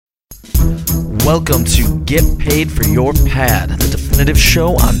Welcome to Get Paid for Your Pad, the definitive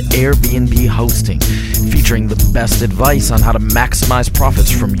show on Airbnb hosting, featuring the best advice on how to maximize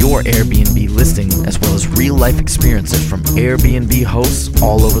profits from your Airbnb listing, as well as real-life experiences from Airbnb hosts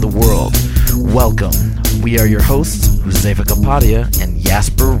all over the world. Welcome. We are your hosts, Josefa Kapadia and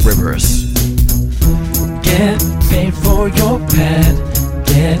Jasper Rivers. Get paid for your pad.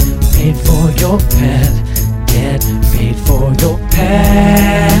 Get paid for your pad. Get paid for your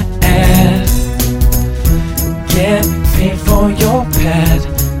pad. Get paid for your pad.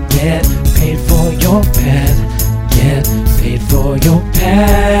 Get paid for your pad. Get paid for your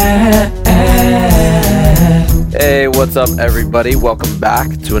pad. Hey, what's up, everybody? Welcome back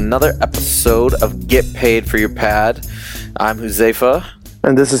to another episode of Get Paid for Your Pad. I'm Josefa.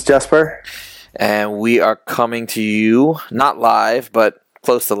 And this is Jasper. And we are coming to you, not live, but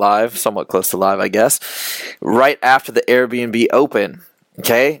close to live, somewhat close to live, I guess, right after the Airbnb Open.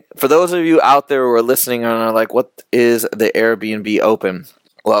 Okay? For those of you out there who are listening and are like, what is the Airbnb Open?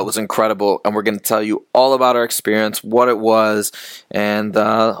 Well, it was incredible, and we're going to tell you all about our experience, what it was, and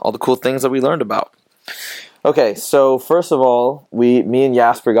all the cool things that we learned about. Okay, so first of all, me and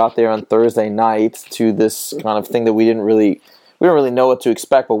Jasper got there on Thursday night to this kind of thing that we didn't really know what to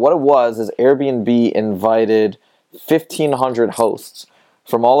expect, but what it was is Airbnb invited 1,500 hosts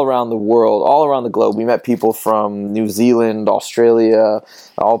from all around the world, all around the globe. We met people from New Zealand, Australia,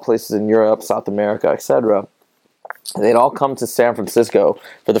 all places in Europe, South America, etc. They'd all come to San Francisco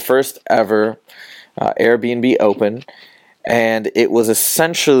for the first ever Airbnb Open, and it was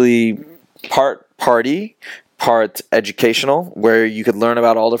essentially part party, part educational, where you could learn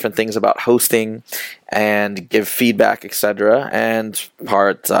about all different things about hosting and give feedback, etc., and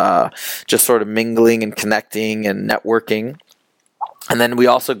part just sort of mingling and connecting and networking. And then we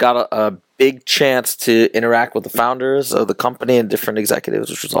also got a big chance to interact with the founders of the company and different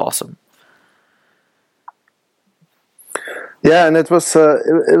executives, which was awesome. Yeah, and it was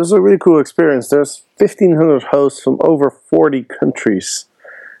a really cool experience. There's 1,500 hosts from over 40 countries,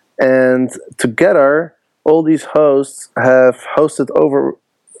 and together, all these hosts have hosted over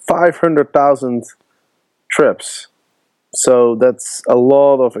 500,000 trips. So that's a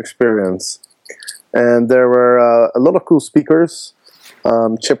lot of experience. And there were a lot of cool speakers.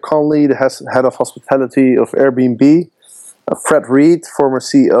 Chip Conley, the head of hospitality of Airbnb. Fred Reed, former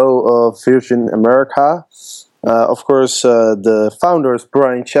CEO of Virgin America. Of course, the founders,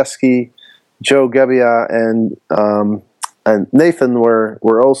 Brian Chesky, Joe Gebbia, and Nathan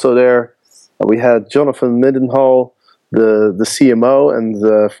were also there. We had Jonathan Middenhall, the CMO and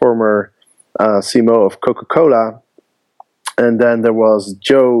the former CMO of Coca-Cola. And then there was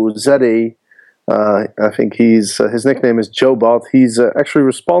Joe Zeddy. I think his nickname is JoeBot. He's actually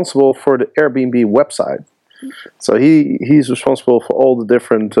responsible for the Airbnb website. So he's responsible for all the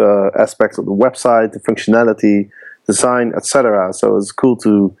different aspects of the website, the functionality, design, etc. So it's cool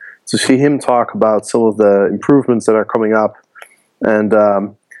to see him talk about some of the improvements that are coming up. And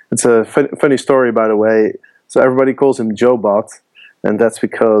it's a funny story, by the way. So everybody calls him JoeBot, and that's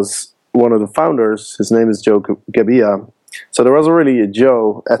because one of the founders, his name is Joe Gebbia. So there was already a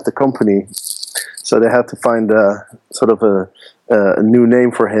Joe at the company. So they had to find a new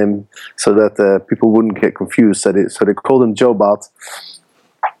name for him so that people wouldn't get confused. So they called him JoeBot.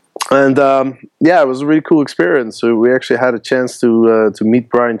 And it was a really cool experience. So we actually had a chance to meet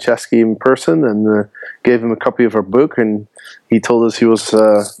Brian Chesky in person and gave him a copy of our book. And he told us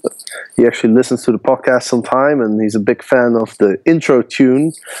he actually listens to the podcast sometime, and he's a big fan of the intro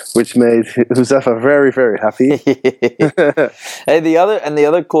tune, which made Josefa very, very happy. Hey, the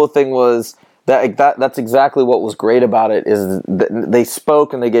other cool thing was that's exactly what was great about it is they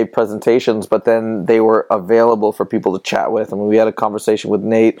spoke and they gave presentations, but then they were available for people to chat with. I mean, we had a conversation with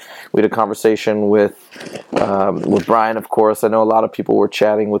Nate. We had a conversation with Brian, of course. I know a lot of people were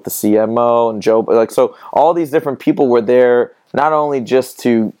chatting with the CMO and Joe. So all these different people were there, not only just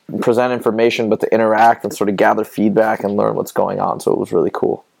to present information, but to interact and sort of gather feedback and learn what's going on. So it was really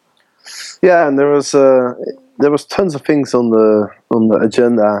cool. Yeah, and there was tons of things on the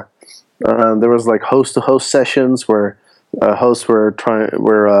agenda. There was like host-to-host sessions where hosts were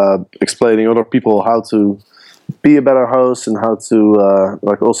explaining other people how to be a better host and how to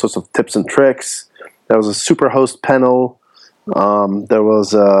like all sorts of tips and tricks. There was a super host panel. There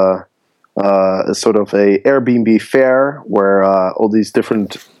was a sort of a Airbnb fair where all these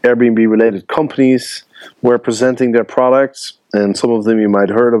different Airbnb-related companies were presenting their products, and some of them you might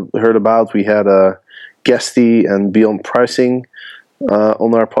heard about. We had Guesty and Beyond Pricing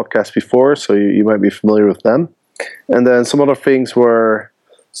on our podcast before, so you might be familiar with them. And then some other things were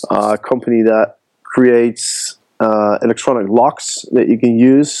a company that creates electronic locks that you can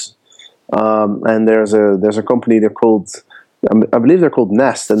use and there's a company they're called, I believe they're called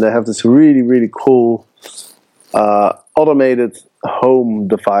Nest, and they have this really really cool automated home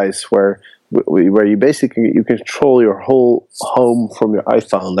device where you basically you control your whole home from your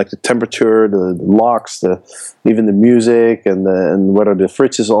iPhone, like the temperature, the locks, even the music, and whether the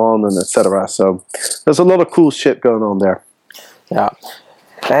fridge is on, and etc. So there's a lot of cool shit going on there. Yeah.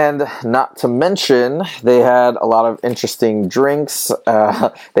 And not to mention, they had a lot of interesting drinks.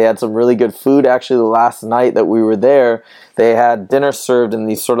 They had some really good food. Actually, the last night that we were there, they had dinner served in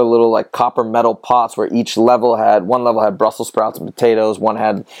these sort of little like copper metal pots where one level had Brussels sprouts and potatoes, one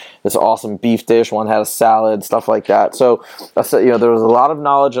had this awesome beef dish, one had a salad, stuff like that. So, there was a lot of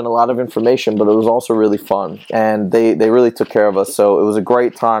knowledge and a lot of information, but it was also really fun. And they really took care of us. So it was a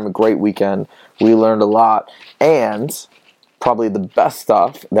great time, a great weekend. We learned a lot. And probably the best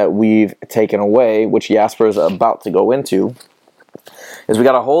stuff that we've taken away, which Jasper is about to go into, is we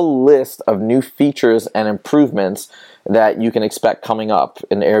got a whole list of new features and improvements that you can expect coming up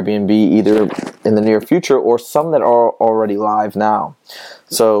in Airbnb, either in the near future or some that are already live now.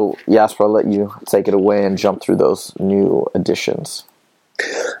 So, Jasper, I'll let you take it away and jump through those new additions.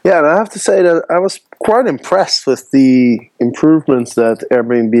 Yeah, and I have to say that I was quite impressed with the improvements that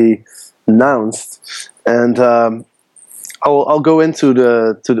Airbnb announced, and I'll go into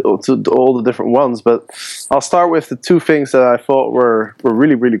all the different ones, but I'll start with the two things that I thought were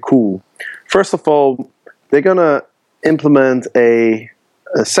really really cool. First of all, they're gonna implement a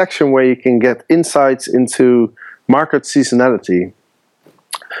section where you can get insights into market seasonality.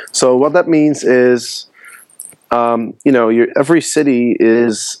 So what that means is, every city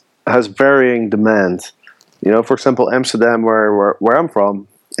has varying demand. For example, Amsterdam, where I'm from,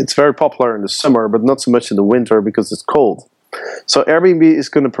 it's very popular in the summer, but not so much in the winter because it's cold. So Airbnb is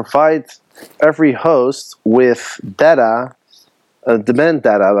going to provide every host with data, demand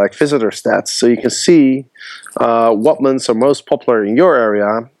data, like visitor stats, so you can see what months are most popular in your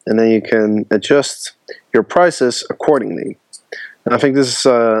area, and then you can adjust your prices accordingly. And I think this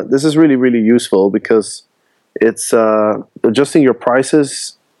is really really useful because it's adjusting your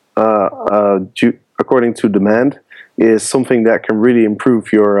prices according to demand is something that can really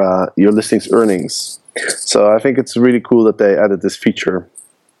improve your listings earnings. So I think it's really cool that they added this feature.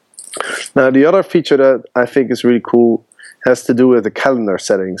 Now, the other feature that I think is really cool has to do with the calendar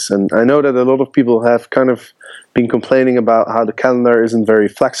settings. And I know that a lot of people have kind of been complaining about how the calendar isn't very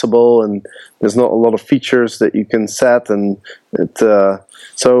flexible and there's not a lot of features that you can set. And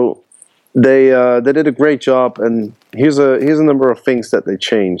so they did a great job. And here's a number of things that they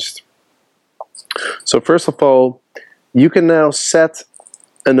changed. So first of all, you can now set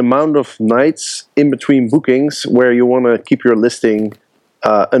an amount of nights in between bookings where you want to keep your listing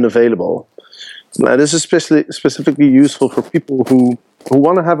unavailable. Now, this is specifically useful for people who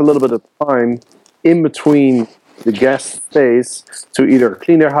want to have a little bit of time in between the guest stays to either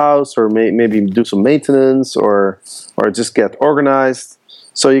clean their house or maybe do some maintenance or just get organized.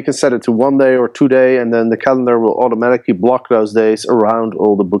 So you can set it to 1 day or 2 day, and then the calendar will automatically block those days around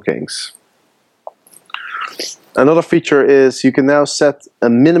all the bookings. Another feature is you can now set a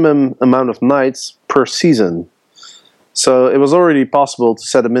minimum amount of nights per season. So it was already possible to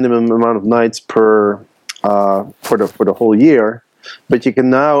set a minimum amount of nights for the whole year, but you can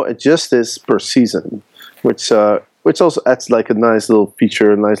now adjust this per season, which also adds like a nice little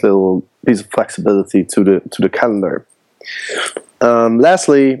feature, a nice little piece of flexibility to the calendar.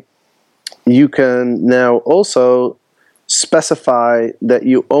 Lastly, you can now also specify that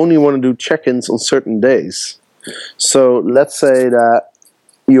you only want to do check-ins on certain days. So let's say that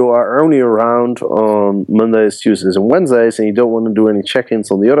you are only around on Mondays, Tuesdays, and Wednesdays, and you don't want to do any check-ins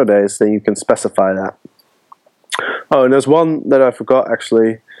on the other days, then you can specify that. Oh, and there's one that I forgot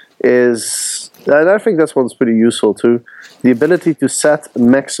actually, and I think that's one's pretty useful too, the ability to set a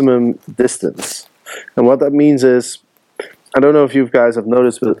maximum distance. And what that means is, I don't know if you guys have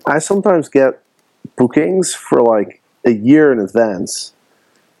noticed, but I sometimes get bookings for like a year in advance,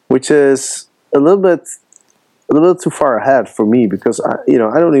 which is a little bit too far ahead for me because I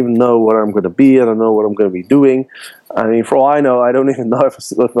don't even know what I'm going to be. I don't know what I'm going to be doing. I mean, for all I know, I don't even know if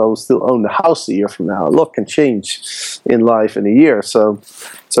I will still own the house a year from now. A lot can change in life in a year. So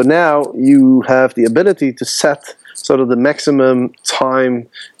now you have the ability to set sort of the maximum time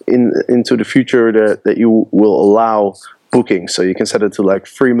into the future that you will allow booking. So you can set it to like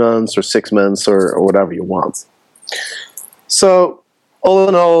 3 months or 6 months or whatever you want. So all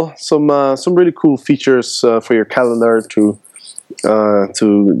in all, some really cool features for your calendar to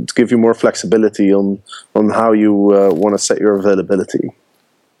give you more flexibility on how you want to set your availability.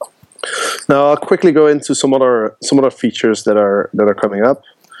 Now I'll quickly go into some other features that are coming up.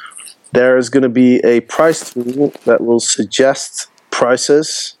 there is going to be a price tool that will suggest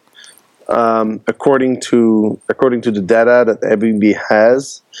prices according to the data that Airbnb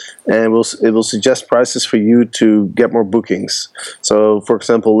has, and it will suggest prices for you to get more bookings. So, for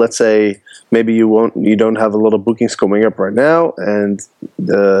example, let's say maybe you don't have a lot of bookings coming up right now, and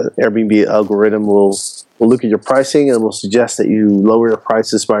the Airbnb algorithm will look at your pricing and will suggest that you lower your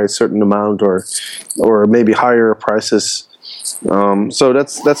prices by a certain amount, or maybe higher your prices. So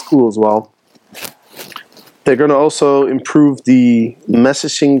that's cool as well. They're going to also improve the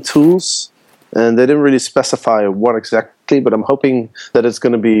messaging tools, and they didn't really specify what exactly, but I'm hoping that it's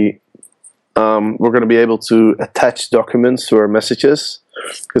going to be we're going to be able to attach documents to our messages,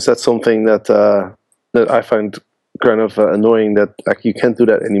 because that's something that I find kind of annoying, that you can't do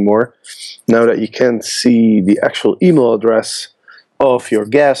that anymore. Now that you can't see the actual email address of your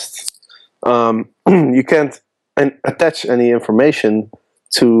guest, you can't attach any information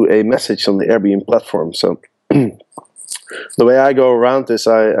to a message on the Airbnb platform. So the way I go around this,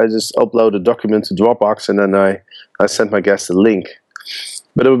 I just upload a document to Dropbox, and then I send my guest a link.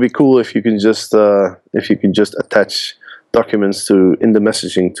 But it would be cool if you can just attach documents in the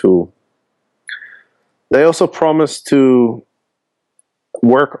messaging tool. They also promise to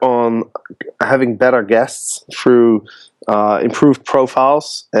work on having better guests through improved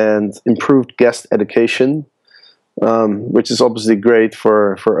profiles and improved guest education, which is obviously great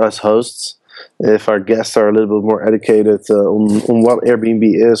for us hosts. If our guests are a little bit more educated on what Airbnb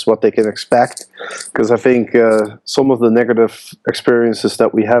is, what they can expect. Because I think some of the negative experiences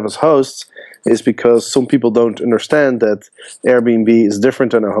that we have as hosts is because some people don't understand that Airbnb is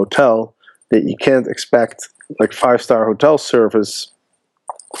different than a hotel, that you can't expect like 5-star hotel service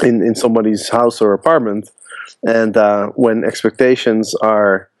in somebody's house or apartment. And when expectations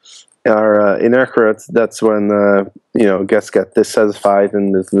are inaccurate, that's when guests get dissatisfied,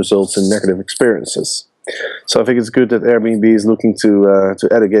 and it results in negative experiences. So I think it's good that Airbnb is looking to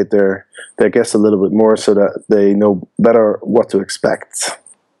educate their guests a little bit more, so that they know better what to expect.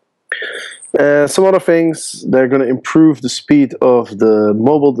 Some other things, they're going to improve the speed of the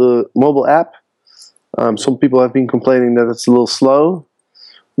mobile app. Some people have been complaining that it's a little slow.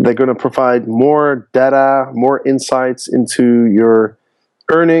 They're going to provide more data, more insights into your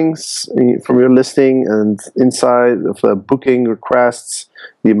earnings from your listing, and inside of booking requests,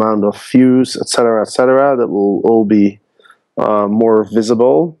 the amount of views, etc., that will all be more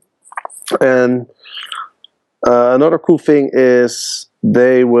visible. And another cool thing is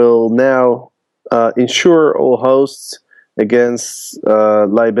they will now insure all hosts against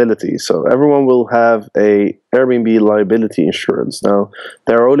liability. So everyone will have a Airbnb liability insurance. Now,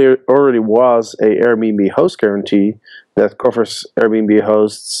 there already was a Airbnb host guarantee that covers Airbnb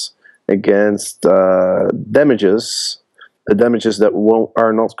hosts against damages, the damages that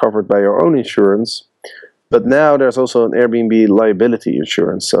are not covered by your own insurance. But now there's also an Airbnb liability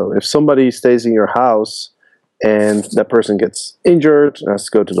insurance. So if somebody stays in your house and that person gets injured, has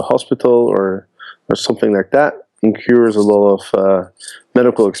to go to the hospital or something like that, incurs a lot of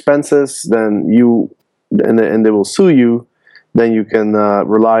medical expenses, then and they will sue you, then you can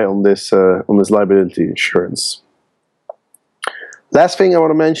rely on this liability insurance. Last thing I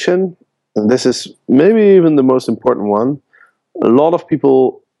want to mention, and this is maybe even the most important one, a lot of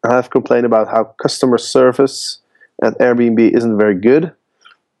people have complained about how customer service at Airbnb isn't very good.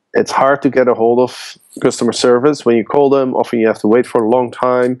 It's hard to get a hold of customer service. When you call them, often you have to wait for a long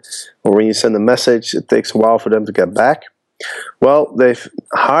time, or when you send a message, it takes a while for them to get back. Well, they've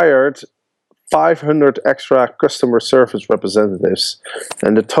hired 500 extra customer service representatives,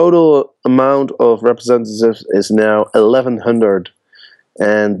 and the total amount of representatives is now 1,100.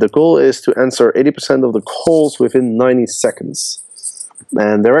 And the goal is to answer 80% of the calls within 90 seconds.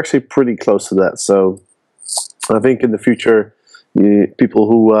 And they're actually pretty close to that. So I think in the future, people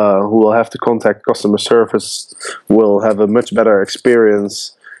who will have to contact customer service will have a much better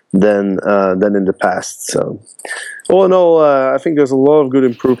experience than in the past. So all in all, I think there's a lot of good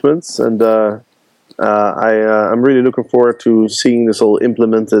improvements, and I'm really looking forward to seeing this all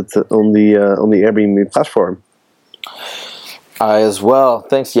implemented on the Airbnb platform. I as well.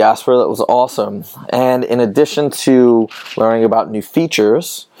 Thanks, Jasper. That was awesome. And in addition to learning about new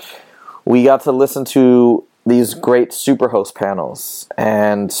features, we got to listen to these great Superhost panels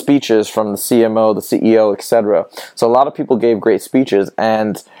and speeches from the CMO, the CEO, etc. So a lot of people gave great speeches,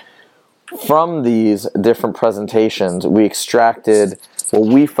 and from these different presentations, we extracted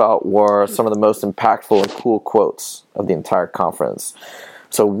what we felt were some of the most impactful and cool quotes of the entire conference.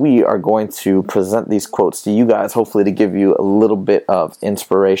 So we are going to present these quotes to you guys, hopefully to give you a little bit of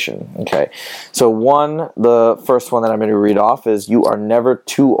inspiration. Okay. So the first one that I'm going to read off is, "You are never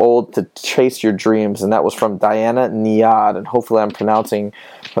too old to chase your dreams." And that was from Diana Niad. And hopefully I'm pronouncing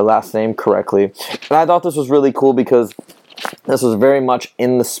her last name correctly. And I thought this was really cool because this was very much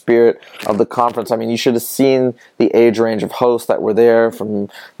in the spirit of the conference. I mean, you should have seen the age range of hosts that were there, from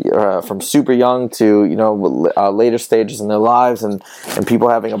super young to later stages in their lives, and people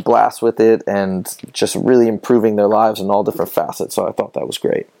having a blast with it and just really improving their lives in all different facets. So I thought that was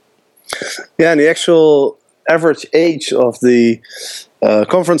great. Yeah, and the actual average age of the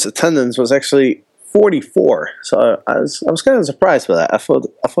conference attendance was actually 44. So I was kind of surprised by that. I thought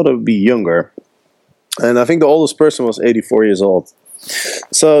it would be younger. And I think the oldest person was 84 years old.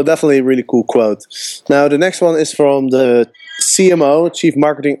 So definitely a really cool quote. Now the next one is from the CMO, Chief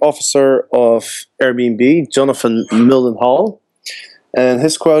Marketing Officer of Airbnb, Jonathan Mildenhall. And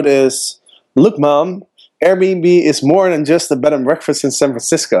his quote is, "Look, Mom, Airbnb is more than just a bed and breakfast in San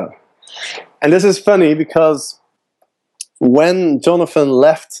Francisco." And this is funny because when Jonathan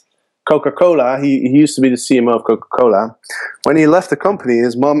left Coca-Cola, he used to be the CMO of Coca-Cola. When he left the company,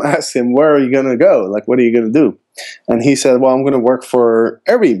 his mom asked him, "Where are you going to go? Like, what are you going to do?" And he said, "Well, I'm going to work for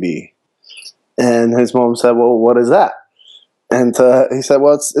Airbnb." And his mom said, "Well, what is that?" And he said,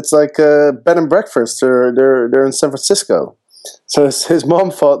 "Well, it's like a bed and breakfast. They're in San Francisco." So his mom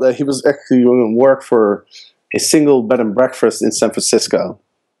thought that he was actually going to work for a single bed and breakfast in San Francisco,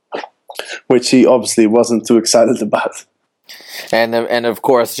 which he obviously wasn't too excited about. And of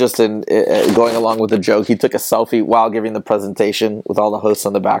course, just in going along with the joke, he took a selfie while giving the presentation with all the hosts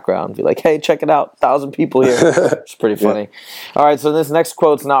on the background. Be like, "Hey, check it out, 1,000 people here." It's pretty funny. Yeah. All right, so this next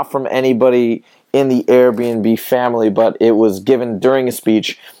quote's not from anybody in the Airbnb family, but it was given during a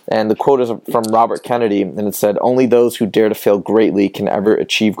speech, and the quote is from Robert Kennedy, and it said, "Only those who dare to fail greatly can ever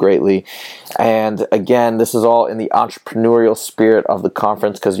achieve greatly." And again, this is all in the entrepreneurial spirit of the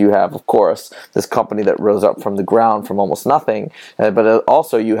conference, because you have, of course, this company that rose up from the ground from almost nothing, but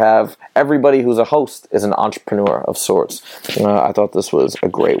also you have everybody who's a host is an entrepreneur of sorts. I thought this was a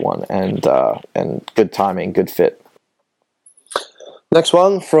great one, and good timing, good fit. Next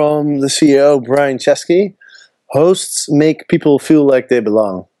one from the CEO, Brian Chesky. "Hosts make people feel like they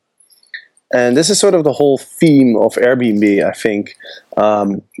belong." And this is sort of the whole theme of Airbnb, I think.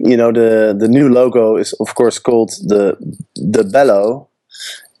 The new logo is, of course, called the Bello,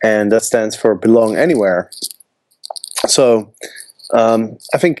 and that stands for Belong Anywhere. So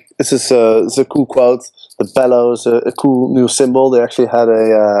I think this is a cool quote. The Bello is a cool new symbol. They actually had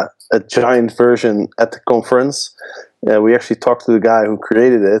a giant version at the conference. We actually talked to the guy who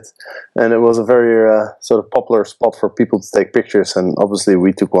created it, and it was a very sort of popular spot for people to take pictures, and obviously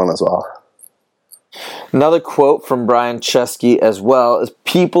we took one as well. Another quote from Brian Chesky as well is,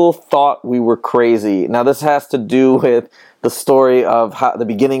 "People thought we were crazy." Now this has to do with the story of how the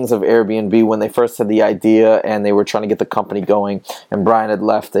beginnings of Airbnb, when they first had the idea and they were trying to get the company going, and Brian had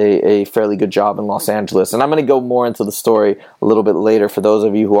left a fairly good job in Los Angeles. And I'm going to go more into the story a little bit later for those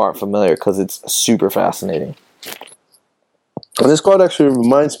of you who aren't familiar, because it's super fascinating. And this quote actually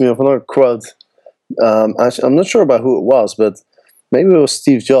reminds me of another quote. I'm not sure about who it was, but maybe it was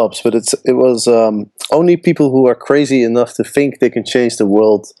Steve Jobs. But it was only people who are crazy enough to think they can change the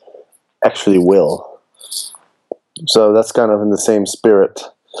world actually will. So that's kind of in the same spirit.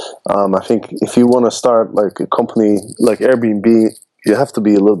 I think if you want to start like a company like Airbnb, you have to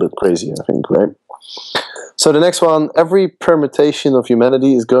be a little bit crazy, I think, right? So the next one, "Every permutation of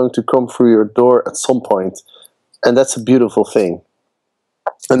humanity is going to come through your door at some point. And that's a beautiful thing."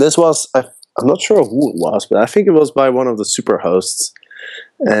 And this was, I'm not sure who it was, but I think it was by one of the super hosts.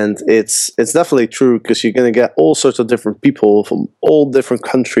 And it's definitely true, because you're going to get all sorts of different people from all different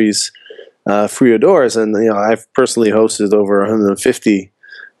countries through your doors. And I've personally hosted over 150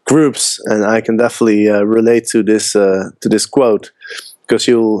 groups, and I can definitely relate to this quote, because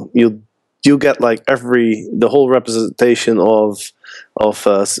you'll get like the whole representation of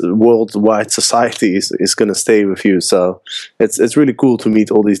worldwide society is going to stay with you. So it's really cool to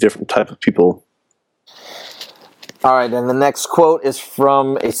meet all these different type of people. All right, and the next quote is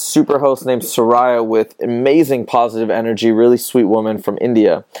from a super host named Soraya with amazing positive energy, really sweet woman from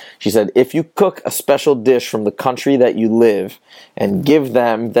India. She said, "If you cook a special dish from the country that you live and give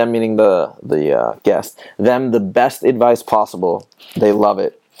them meaning the guest, them the best advice possible, they love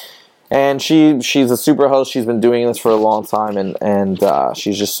it." And she's a super host. She's been doing this for a long time, and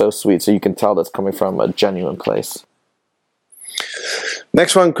she's just so sweet. So you can tell that's coming from a genuine place.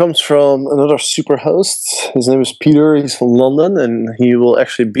 Next one comes from another super host. His name is Peter. He's from London, and he will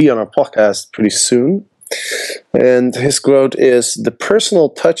actually be on our podcast pretty soon. And his quote is, "The personal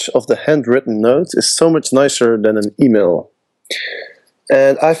touch of the handwritten note is so much nicer than an email."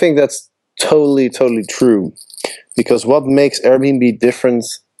 And I think that's totally, totally true. Because what makes Airbnb different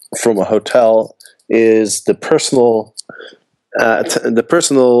from a hotel is the personal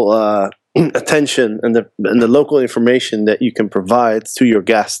attention and the local information that you can provide to your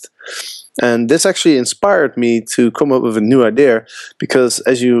guest. And this actually inspired me to come up with a new idea, because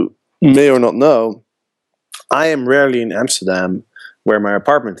as you may or not know, I am rarely in Amsterdam where my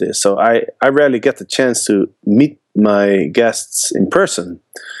apartment is. So I rarely get the chance to meet my guests in person.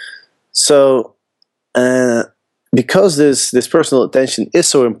 So because this personal attention is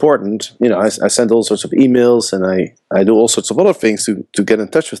so important, I send all sorts of emails and I do all sorts of other things to get in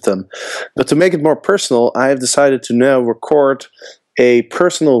touch with them. But to make it more personal, I have decided to now record a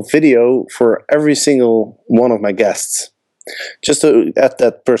personal video for every single one of my guests, just to add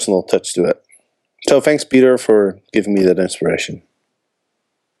that personal touch to it. So thanks, Peter, for giving me that inspiration.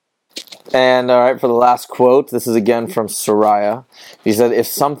 And all right, for the last quote, this is again from Soraya. He said, "If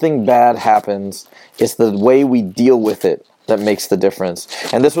something bad happens, it's the way we deal with it that makes the difference."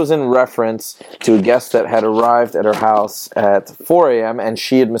 And this was in reference to a guest that had arrived at her house at 4 a.m. and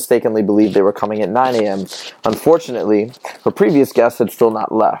she had mistakenly believed they were coming at 9 a.m. Unfortunately, her previous guest had still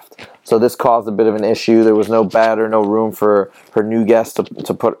not left. So this caused a bit of an issue. There was no bed or no room for her new guests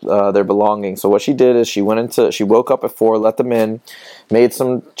to put their belongings. So what she did is she woke up at 4, let them in, made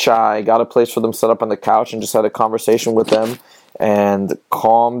some chai, got a place for them set up on the couch, and just had a conversation with them and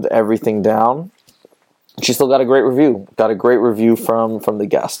calmed everything down. She still got a great review. Got a great review from the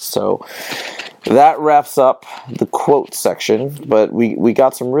guests. So that wraps up the quote section. But we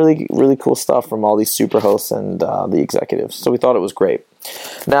got some really, really cool stuff from all these super hosts and the executives. So we thought it was great.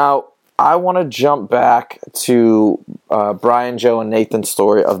 Now, I want to jump back to Brian, Joe, and Nathan's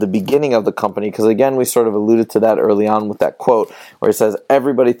story of the beginning of the company, because again, we sort of alluded to that early on with that quote where he says,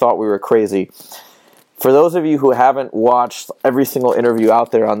 "Everybody thought we were crazy." For those of you who haven't watched every single interview out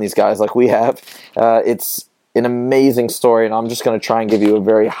there on these guys like we have, it's an amazing story, and I'm just going to try and give you a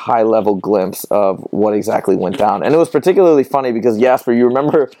very high-level glimpse of what exactly went down. And it was particularly funny because, Jasper, you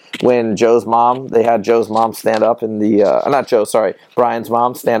remember when they had Joe's mom stand up in the, Brian's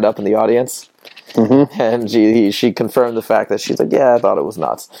mom stand up in the audience? Mm-hmm. And she confirmed the fact that she's like, "Yeah, I thought it was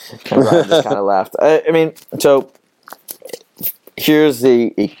nuts." And Brian just kind of laughed. So here's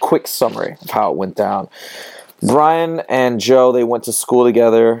a quick summary of how it went down. Brian and Joe, they went to school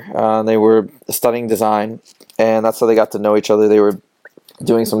together. They were studying design, and that's how they got to know each other. They were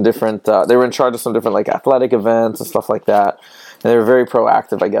doing some different, they were in charge of some different like athletic events and stuff like that. And they were very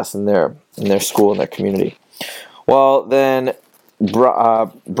proactive, I guess, in their school and their community. Well, then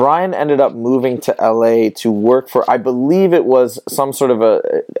Brian ended up moving to LA to work for, I believe it was some sort of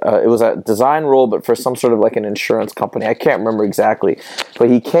it was a design role, but for some sort of like an insurance company. I can't remember exactly.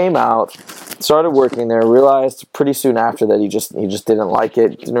 But he came out, started working there, realized pretty soon after that he just didn't like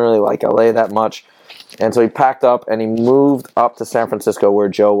it, didn't really like LA that much. And so he packed up and he moved up to San Francisco where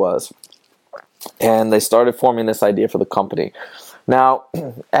Joe was. And they started forming this idea for the company. Now,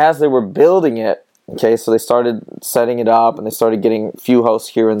 as they were building it, okay, so they started setting it up and they started getting a few hosts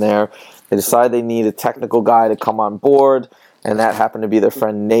here and there. They decided they need a technical guy to come on board, and that happened to be their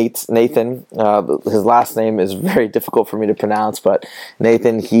friend Nathan. His last name is very difficult for me to pronounce, but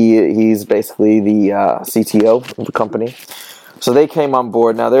Nathan, he's basically the CTO of the company. So they came on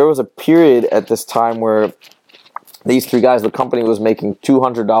board. Now, there was a period at this time where these three guys, the company was making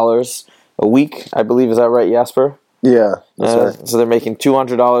 $200 a week, I believe. Is that right, Jasper? Yeah, that's right. So they're making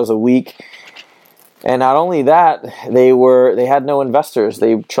 $200 a week. And not only that, they had no investors.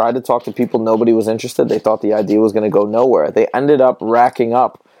 They tried to talk to people. Nobody was interested. They thought the idea was going to go nowhere. They ended up racking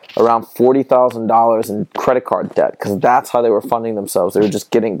up around $40,000 in credit card debt because that's how they were funding themselves. They were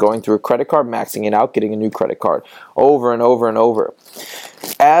just going through a credit card, maxing it out, getting a new credit card over and over and over.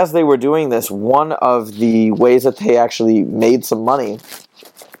 As they were doing this, one of the ways that they actually made some money,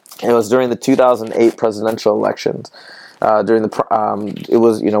 it was during the 2008 presidential elections. During it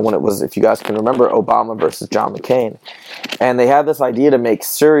was, when it was, if you guys can remember, Obama versus John McCain. And they had this idea to make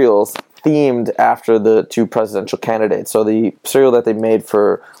cereals themed after the two presidential candidates. So the cereal that they made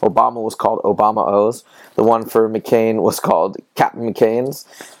for Obama was called Obama O's. The one for McCain was called Captain McCain's.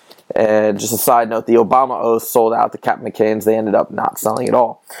 And just a side note, the Obama O's sold out. The Captain McCain's, they ended up not selling at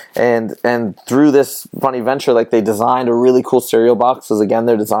all. And through this funny venture, like, they designed a really cool cereal box, because again,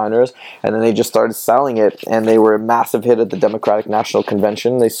 they're designers, and then they just started selling it, and they were a massive hit at the Democratic National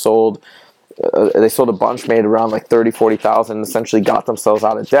Convention. They sold a bunch, made around like 40,000, and essentially got themselves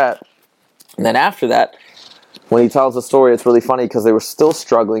out of debt. And then after that, when he tells the story, it's really funny because they were still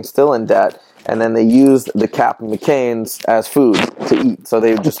struggling, still in debt, and then they used the Captain McCain's as food to eat. So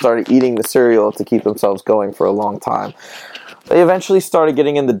they just started eating the cereal to keep themselves going for a long time. They eventually started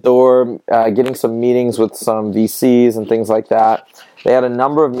getting in the door, getting some meetings with some VCs and things like that. They had a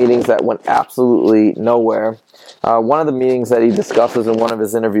number of meetings that went absolutely nowhere. One of the meetings that he discusses in one of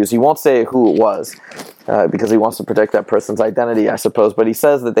his interviews, he won't say who it was because he wants to protect that person's identity, I suppose, but he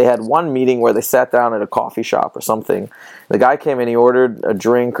says that they had one meeting where they sat down at a coffee shop or something. The guy came in, he ordered a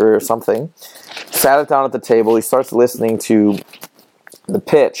drink or something, sat it down at the table, he starts listening to the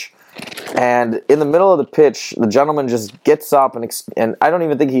pitch, and in the middle of the pitch, the gentleman just gets up and I don't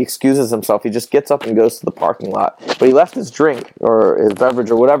even think he excuses himself. He just gets up and goes to the parking lot. But he left his drink or his beverage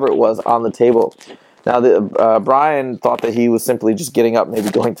or whatever it was on the table. Now, Brian thought that he was simply just getting up, maybe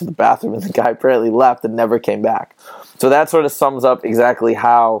going to the bathroom, and the guy apparently left and never came back. So that sort of sums up exactly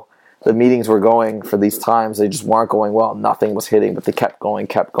how the meetings were going for these times. They just weren't going well. Nothing was hitting, but they kept going,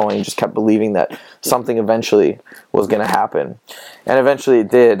 just kept believing that something eventually was going to happen. And eventually it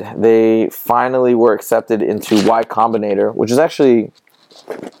did. They finally were accepted into Y Combinator, which is actually,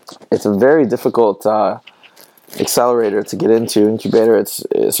 it's a very difficult accelerator to get into, incubator. It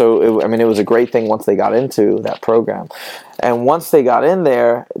was a great thing once they got into that program. And once they got in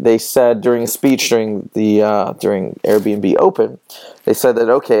there, they said during a speech during Airbnb Open, they said that,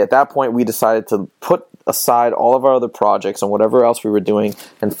 okay, at that point we decided to put aside all of our other projects and whatever else we were doing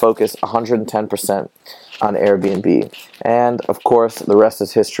and focus 110% on Airbnb. And of course, the rest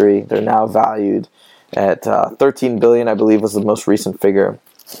is history. They're now valued at $13 billion, I believe was the most recent figure.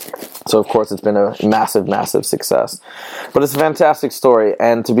 So, of course, it's been a massive, massive success. But it's a fantastic story.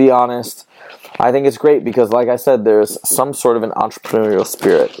 And to be honest, I think it's great because, like I said, there's some sort of an entrepreneurial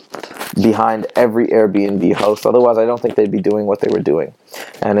spirit behind every Airbnb host. Otherwise, I don't think they'd be doing what they were doing.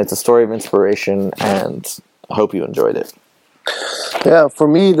 And it's a story of inspiration, and I hope you enjoyed it. Yeah, for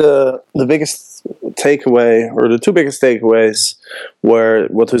me, the biggest takeaway, or the two biggest takeaways, were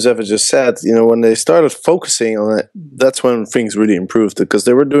what Josefa just said. When they started focusing on it, that's when things really improved, because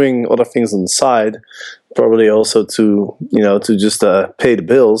they were doing other things on the side, probably also to just pay the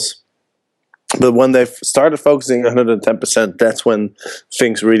bills. But when they started focusing 110%, that's when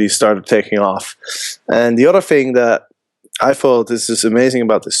things really started taking off. And the other thing that I thought is just amazing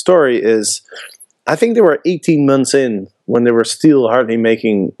about this story is, I think they were 18 months in when they were still hardly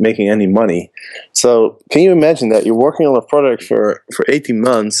making any money. So can you imagine that? You're working on a product for 18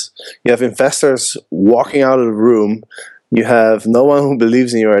 months, you have investors walking out of the room, you have no one who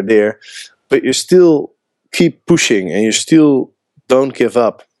believes in your idea, but you still keep pushing and you still don't give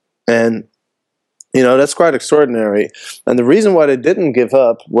up. And that's quite extraordinary. And the reason why they didn't give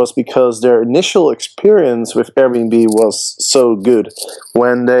up was because their initial experience with Airbnb was so good.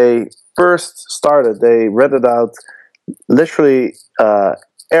 When they first started, they rented out literally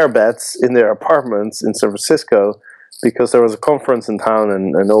airbeds in their apartments in San Francisco because there was a conference in town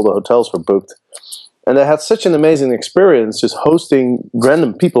and all the hotels were booked. And they had such an amazing experience just hosting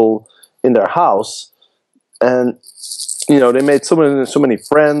random people in their house. And they made so many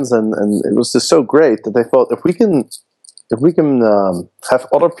friends, and it was just so great that they thought, if we can have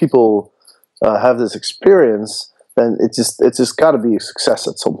other people have this experience, then it's just got to be a success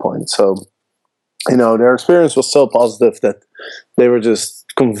at some point. So, their experience was so positive that they were just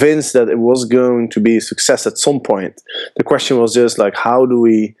convinced that it was going to be a success at some point. The question was just like, how do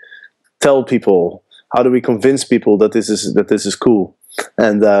we tell people? How do we convince people that this is cool?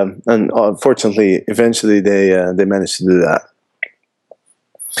 And unfortunately, eventually they managed to do that.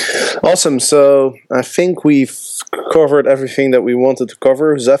 Awesome. So I think we've covered everything that we wanted to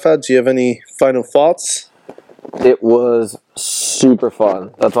cover. Josefa, do you have any final thoughts? It was super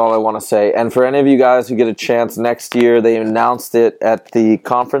fun. That's all I want to say. And for any of you guys who get a chance next year, they announced it at the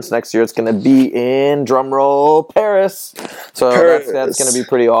conference. Next year, it's going to be in, drumroll, Paris. So that's going to be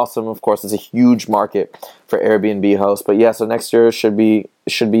pretty awesome. Of course, it's a huge market for Airbnb hosts. But yeah, so next year should be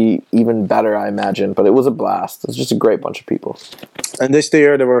even better, I imagine. But it was a blast. It was just a great bunch of people. And this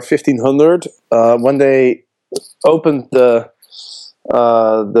year there were 1,500.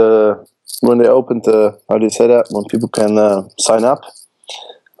 When they opened how do you say that? When people can sign up.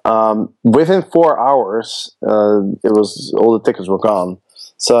 Within 4 hours, all the tickets were gone.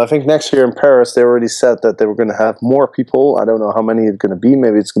 So I think next year in Paris, they already said that they were going to have more people. I don't know how many it's going to be.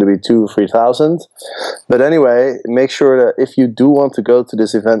 Maybe it's going to be 2,000 or 3,000. But anyway, make sure that if you do want to go to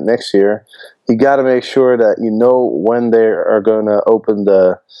this event next year, you got to make sure that you know when they are going to open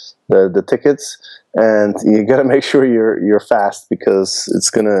the tickets, and you got to make sure you're fast, because it's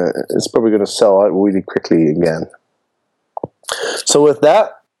probably gonna sell out really quickly again. So with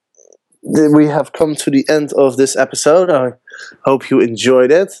that, we have come to the end of this episode. I hope you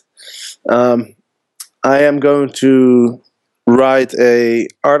enjoyed it. I am going to write a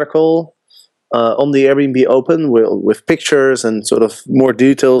article on the Airbnb Open with pictures and sort of more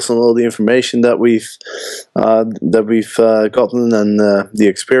details on all the information that we've gotten and the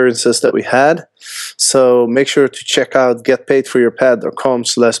experiences that we had. So make sure to check out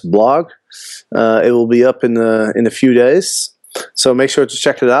getpaidforyourpad.com/blog. It will be up in a few days. So make sure to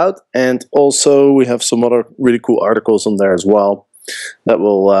check it out. And also we have some other really cool articles on there as well that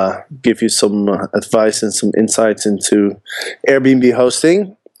will give you some advice and some insights into Airbnb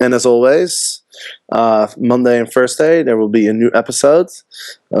hosting. And as always, Monday and Thursday there will be a new episode.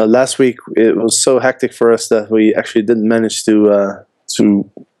 Last week it was so hectic for us that we actually didn't manage to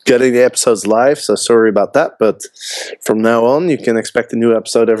getting the episodes live, so sorry about that. But from now on, you can expect a new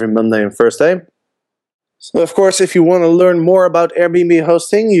episode every Monday and Thursday. So, of course, if you want to learn more about Airbnb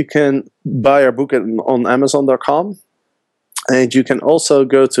hosting, you can buy our book on Amazon.com. And you can also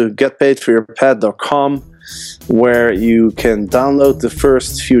go to getpaidforyourpad.com, where you can download the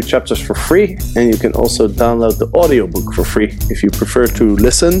first few chapters for free, and you can also download the audiobook for free. If you prefer to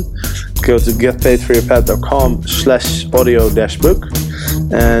listen, go to getpaidforyourpad.com/audio-book,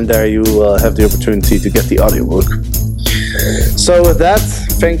 and there you will have the opportunity to get the audiobook. So with that,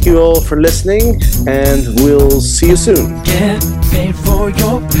 thank you all for listening, and we'll see you soon. Get paid for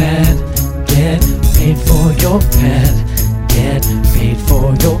your pad. Get paid for your pad. Get paid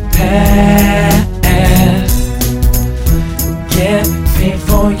for your pad. Get paid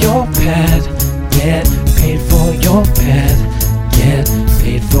for your pad.